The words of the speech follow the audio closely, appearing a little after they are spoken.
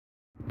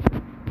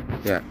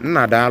ya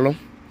nna daalụ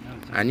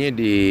anyị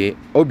dị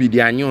obi dị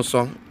anyị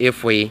ụsọ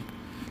ịfụ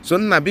so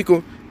nna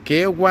biko ka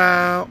ị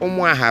gwa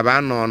ụmụ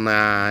Ahaba nọ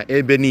na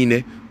ebe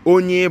niile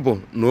onye bụ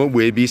na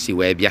ogbe ebe isi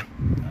wee bịa.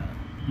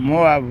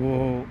 Mụwa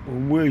bụ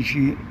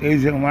Ogbechi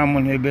eze nwa m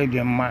n'ebe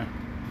dị mma.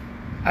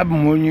 Abụ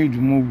m onye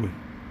Idumogbe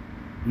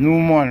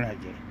n'ume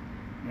Onaje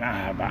na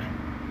Ahaba.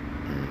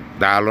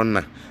 Daalụ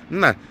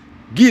nna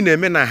gị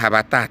na-eme na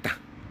Ahaba tata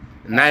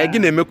na gị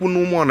na-emekwu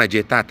n'ume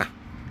Onaje tata.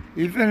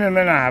 Ife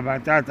na-eme na Ahaba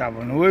tata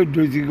bụ na wee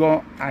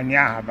dozigo anyị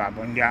Ahaba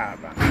bụ ndị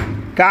Ahaba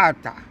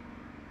tata.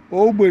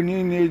 Ogbe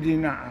niile dị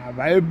na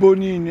Ahaba, ebo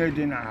niile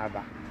dị na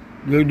Ahaba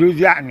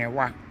ga-edozi anyị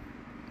wa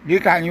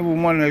dịka anyị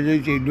bụ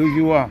Onaje si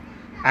edoziwa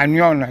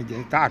anyị Onaje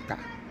tata.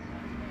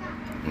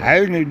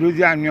 Anyị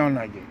na-edozi anyị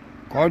Onaje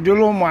ka ọ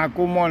dịrị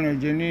ụmụaka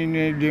Onaje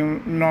niile dị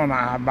nọ na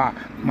Ahaba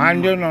ma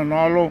ndị nọ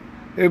n'ọrụ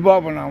ebe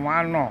ọ bụla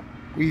nwa nọ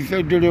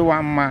ife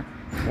dịrịwa mma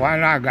wa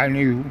na-aga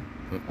n'ihu.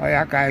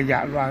 Ọya ka anyị ji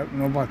alụ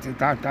n'ụbọchị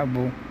tata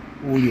bụ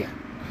Orie.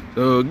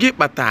 Gị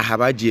kpata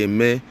Ahaba ji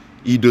eme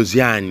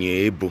idozi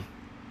anyị ebo.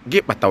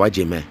 Gị kpatawa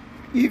ji eme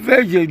ife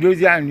eji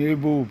edozi anyị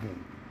ebo bụ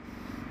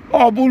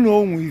ọ bụ na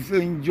o nwe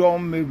ife njọ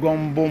mmego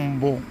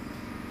mbụ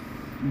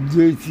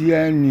je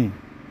tie nri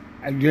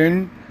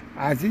then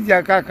asịja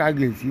aka ka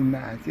ga-esi mee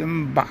asị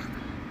mba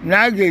na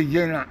a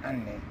ga-eje na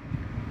anị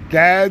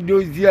ka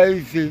edozie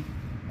ife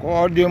ka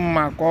ọ dị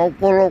mma ka ọ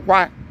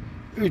kwụrụkwa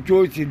etu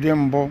o si dị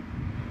mbụ.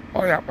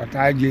 Ọ ya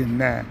kpata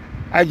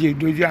aji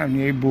edozi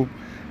anyị ebo.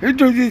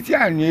 Edozisi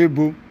anyị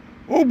ebo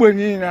ogbe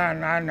niile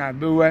a na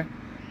bewe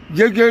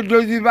jege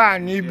edozibe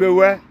anyị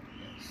ibewe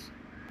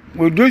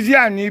odozi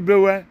anyị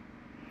ibewe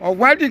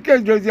ọgwa dịka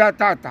edozi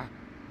tata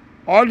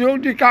ọ dị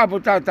dịka abụ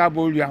tata bụ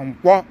Orie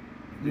Nkwọ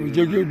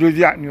jege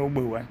edozi anyị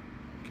ogbewe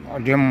ọ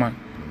dị mma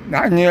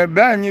na anyị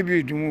ebe anyị bụ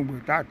Idumogbe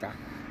tata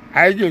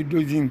anyị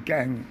ga-edozi nke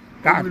anyị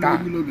tata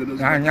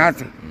na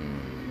anyasị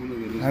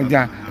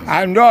aja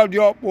ndị ọdị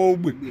ọkpọ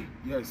ogbe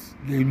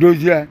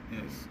ga-edozi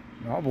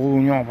na ọ bụ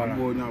onye ọbụla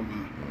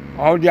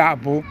ọ dị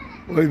abụ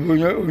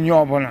onye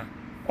ọbụla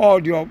ọ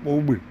dị ọkpọ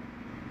ogbe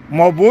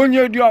ma ọ bụ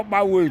onye dị ọkpa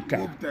weta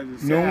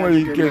na onwe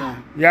ike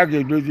ya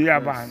ga-edozi ya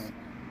bụ anyị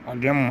ọ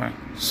dị mma.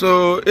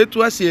 So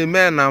etu a si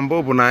eme na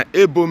mbụ bụ na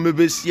ebo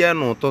mebesie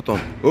n'ụtụtụ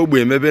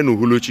ogbe emebe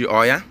n'uhuluchi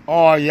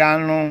ọya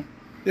nụ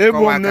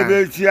ebo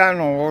mebesie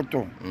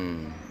n'ụtụ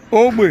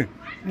ogbe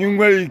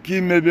nwere ike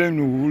imebe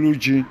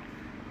n'uhuluchi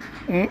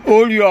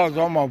Orie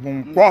ọzọ maọbụ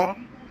Nkwọ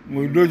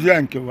ma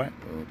edozie nkewa.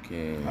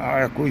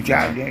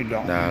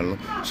 Daalụ.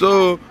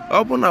 So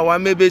ọ bụ na wa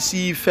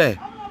mebesi ife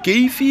ka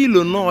ife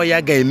ilo nọọ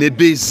ya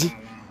ga-emebezi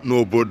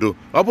n'obodo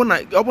ọ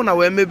bụ na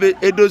wee mebe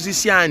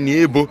edozisi anyị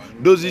ebo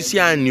dozisi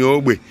anyị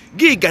ogbe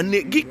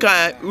gị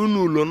ka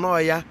unu ulo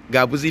nọọ ya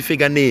ga-abụzi ife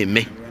ga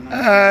na-eme.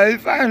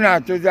 Ife anyị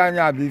na-atụzi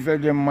anya bụ ife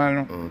dị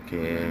mmanụ.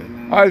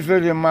 Ife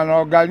dị mmanụ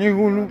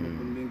ọganihu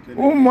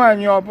ụmụ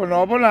anyị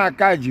ọbụla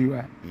aka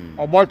jiwa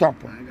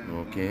ọgbọtọpụ.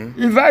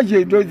 Ife a ji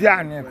edozi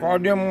anyị ka ọ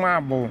dị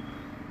mma bụ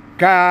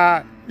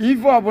ka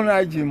ife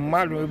ọbụla ji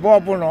mmadụ ebe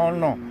ọbụla ọ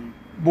nọ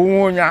bụ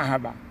nwa onye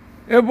Ahaba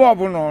ebe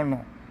ọbụla ọ nọ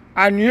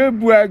anyị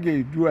ebu a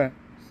ga-edue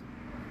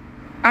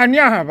anyị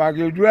Ahaba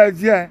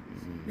ga-eduezie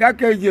ya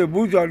ka eji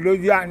ebu ụzọ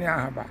dozie anyị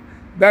Ahaba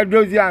bịa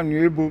dozie anyị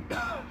ebo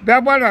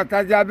bịa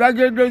gbadatazie bịa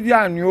ga-edozi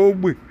anyị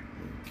ogbe.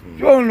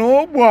 So na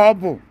ogbe ọ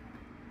bụ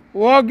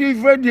oge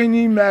ife dị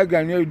n'ime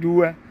ga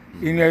na-eduwe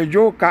ị na-eje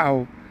ụka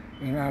ahụ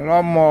ị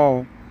na-alọ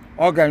mmụọ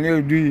ọ ga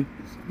na-eduyi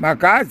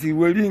maka a si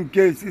weri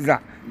nke Siza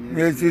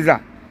nye Siza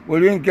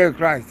weri nke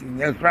Kraịst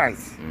nye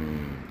Kraịst.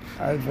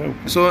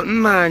 So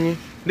nna anyị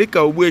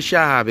dịka Ogbechi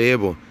Ahaba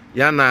ịbụ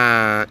ya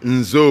na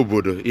nze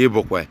obodo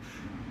ịbụkwa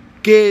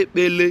ka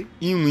ekpele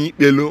inwe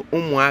ikpele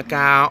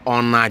ụmụaka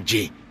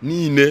Onaje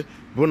niile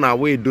bụ na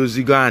wee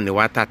dozigo anyị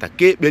wa tata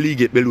ka ekpele ị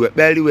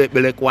ga-ekpeli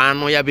ekpele kwa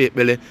anụ ya bụ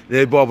ekpele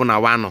n'ebe ọbụla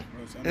wa nọ.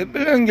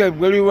 Ekpele m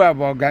ga-ekpeliwa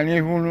bụ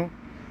ọganihu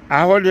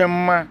ahụ dị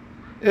mma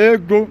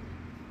ego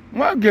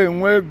nwa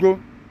ga-enwe ego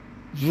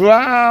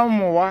zụọ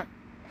ụmụwa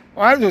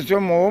azụsị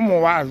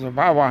ụmụwa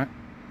azụbawa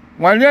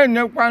nwa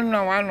na-enyekwa nna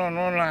nwa nọ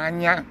n'ụlọ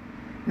anya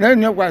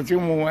na-enyekwasị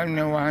ụmụ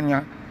nwanne nwa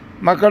anya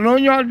maka na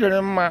onye ọ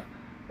dịrị mma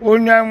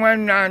onye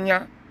nwanne anya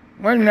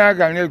nwanne ya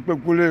ga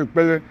na-ekpekwuru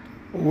ekpere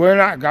wee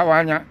na-agawa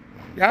anya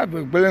ya bụ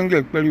ekpere m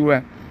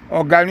ga-ekperiwe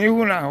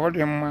ọganihu na ahụ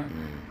dị mma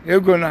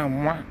ego na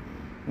mma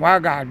nwa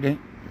ga-adị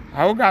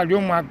ahụ ga-adị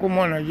ụmụaka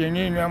Onaje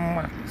niile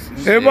mma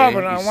ebe ọ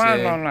bụla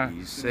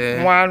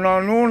nwa nọ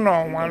n'ụlọ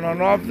nwa nọ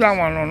n'ọfịa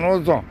nwa nọ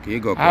n'ụzọ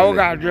ahụ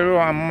ga-adịrị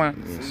ha mma.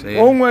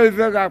 O nwee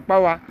ife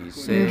ga-akpawa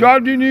njọ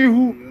dị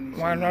n'ihu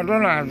nwa nọdụ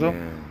n'azụ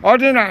ọ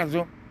dị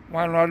n'azụ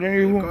nwa nọdụ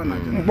n'ihu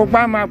mkpụkpa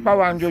ama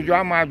akpawa njọjọ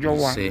ama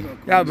ajọwa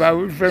ya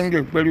bụ ife m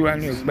ga-ekperiwa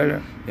na-ekpere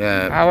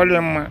ahụ dị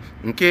mma.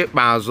 Nke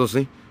ikpeazụ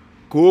si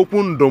ka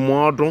okwu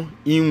ndụmọdụ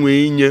inwe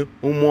inye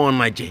ụmụ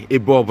Onaje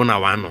ebe ọbụla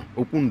wa nọ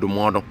okwu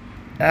ndụmọdụ.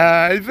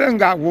 Ife m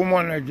ga-agwa ụmụ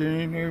Onaje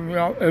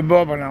ebe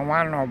ọbụla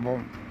nwa nọ bụ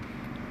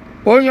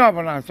onye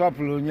ọbụla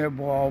sọpụrụ onye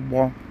bụ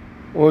ọgbọ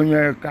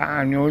onye ka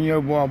anyị onye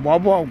bụ ọgbọ ọ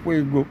bụ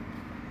ọkwa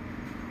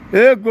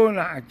ego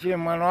na-achị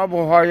mana ọ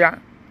bụghọ ya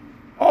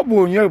ọ bụ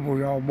onye bụ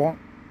ya ọgbọ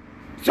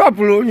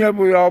sọpụrụ onye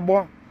bụ ya ọgbọ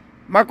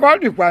maka ọ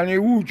dịkwa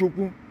n'iwu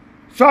Chukwu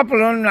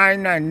sọpụrụ nna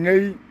anyị na nne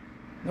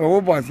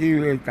n'ụbọchị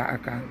iri ite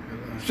aka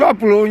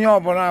sọpụrụ onye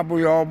ọbụla bụ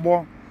ya ọgbọ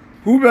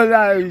hubere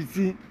anyị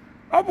isi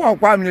ọ bụ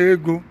ọkwa na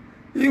ego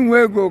inwe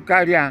ego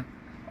karịa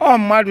ọ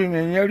mmadụ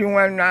na-enyere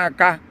nwanne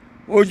aka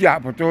o ji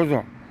apụta ụzọ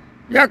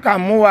ya ka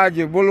mụwa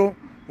ji bụrụ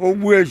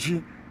Ogbuechi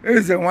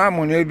eze nwa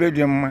amụ n'ebe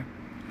dị mma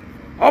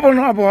ọ bụ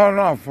na ọ bụghị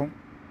n'ọfụ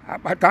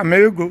akpata m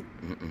ego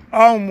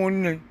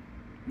ụmụnne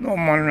na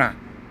ụmụnna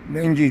na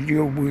njidi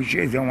Ogbuechi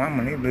eze nwa amụ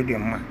n'ebe dị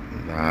mma.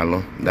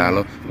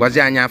 Daalụ gwazi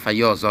anyị afa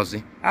ya ọzọzi.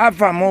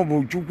 Afa m bụ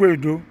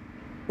Chukwuedo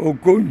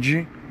Okonji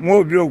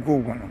Nwobi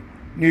Okogwara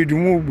na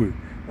Idumugbe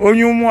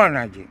onye ụmụ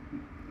Onaje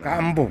ka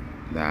m bụ.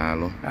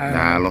 Daalụ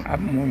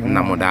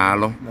nna m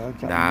daalụ